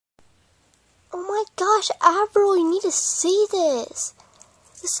gosh, Avril, you need to see this.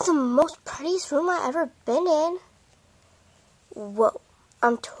 This is the most prettiest room I've ever been in. Whoa,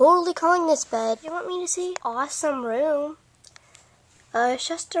 I'm totally calling this bed. You want me to see? Awesome room. It's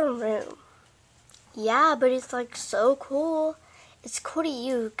just a room. Yeah, but it's like so cool. It's cool to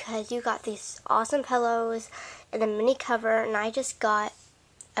you because you got these awesome pillows and a mini cover, and I just got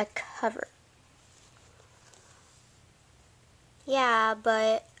a cover. Yeah,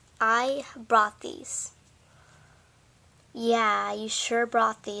 but I brought these. Yeah, you sure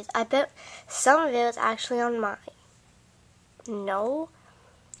brought these. I bet some of it was actually on mine. No,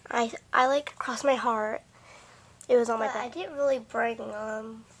 I like crossed my heart. It was on my bed. I didn't really bring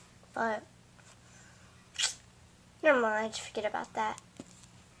them, but never mind. Just forget about that.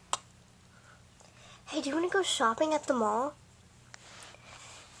 Hey, do you want to go shopping at the mall?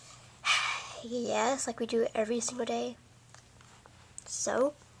 Yes, like we do every single day.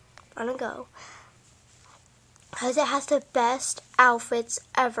 So, I'm gonna go. Because it has the best outfits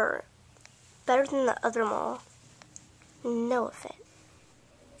ever. Better than the other mall. No offense.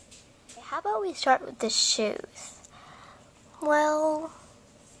 How about we start with the shoes? Well,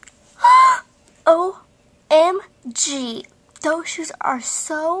 OMG. Those shoes are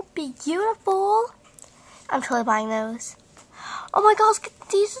so beautiful. I'm totally buying those. Oh my gosh,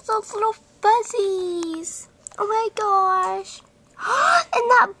 these are those little fuzzies. Oh my gosh. And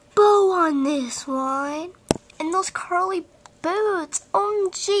that bow on this one. And those curly boots.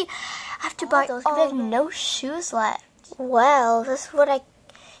 OMG. I have to buy those because I have no shoes left. Well, this is what I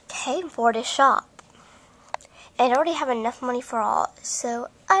came for to shop. And I already have enough money for all, so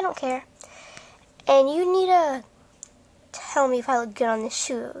I don't care. And you need to tell me if I look good on the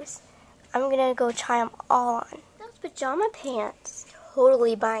shoes. I'm going to go try them all on. Those pajama pants.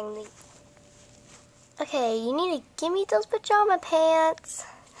 Totally buying these. Okay, you need to give me those pajama pants.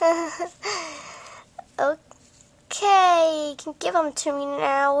 Okay, you can give them to me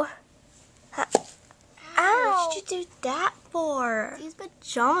now. Ow, what did you do that for? These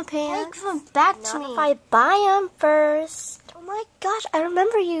pajama pants. Hey, give them back to me. Not if I buy them first. Oh my gosh, I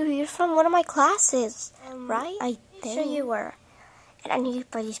remember you. You're from one of my classes, right? I think. Sure you were. And I need to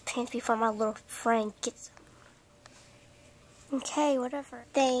buy these pants before my little friend gets them. Okay, whatever.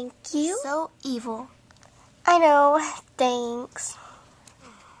 Thank you. So evil. I know. Thanks.